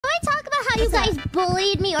you guys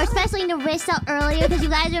bullied me, or especially Narissa earlier, because you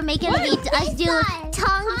guys were making us do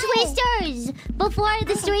tongue twisters before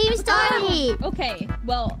the stream started. Okay,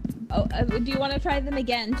 well, do you want to try them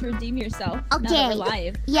again to redeem yourself? Okay. Now that we're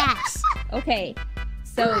live. Yes. Okay.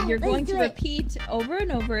 So you're going to repeat over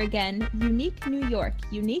and over again, unique New York,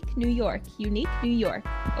 unique New York, unique New York.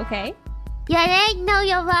 Okay? Unique New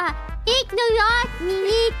York, unique New York,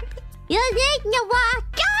 unique New York,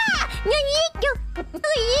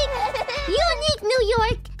 unique New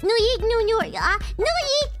York, unique New York,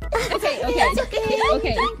 unique.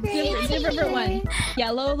 Okay. Different one.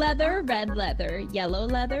 Yellow leather, red leather, yellow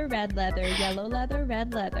leather, red leather, yellow leather,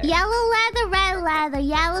 red leather. Yellow leather, red leather,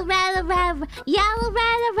 yellow leather, red, yellow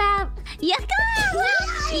leather, red.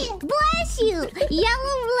 Bless you.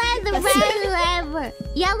 Yellow leather, red leather,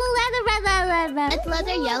 yellow leather, red leather, red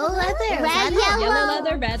leather, yellow leather, red yellow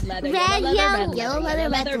leather, red leather, red yellow, yellow leather,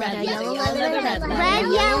 red leather, yellow leather, red leather, red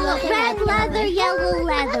yellow, red leather, yellow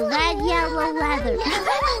leather, red yellow leather.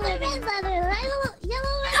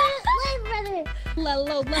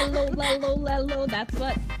 Lello, that's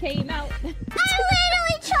what came out. I'm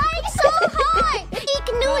literally trying so hard. Unique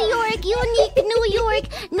New York, unique New York,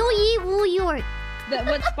 New York.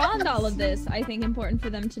 What spawned all of this, I think important for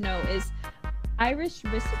them to know, is Irish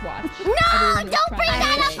wristwatch. No, don't bring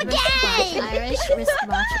that up again. Irish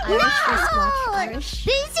wristwatch, Irish wristwatch, Irish.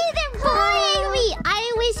 This isn't bullying me.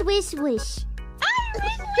 Irish wish.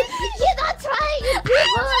 You're not trying. I'm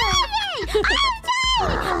trying.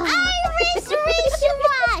 Irish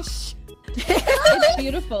wristwatch. It's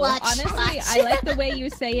beautiful. Watch. Honestly, I like the way you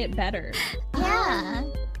say it better. Yeah.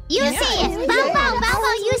 You say it.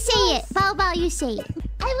 Bow, you say it. Bow, you say it.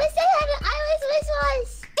 I wish I had an Irish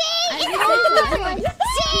wristwatch.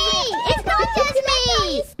 See, it's not just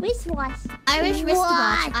me. Wristwatch. Irish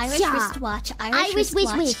wristwatch. Irish wristwatch. Irish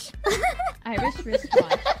wish. Irish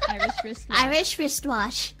wristwatch. Irish wristwatch. Irish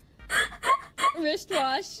wristwatch.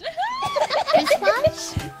 Wristwash. Wristwatch?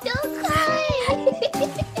 Don't cry.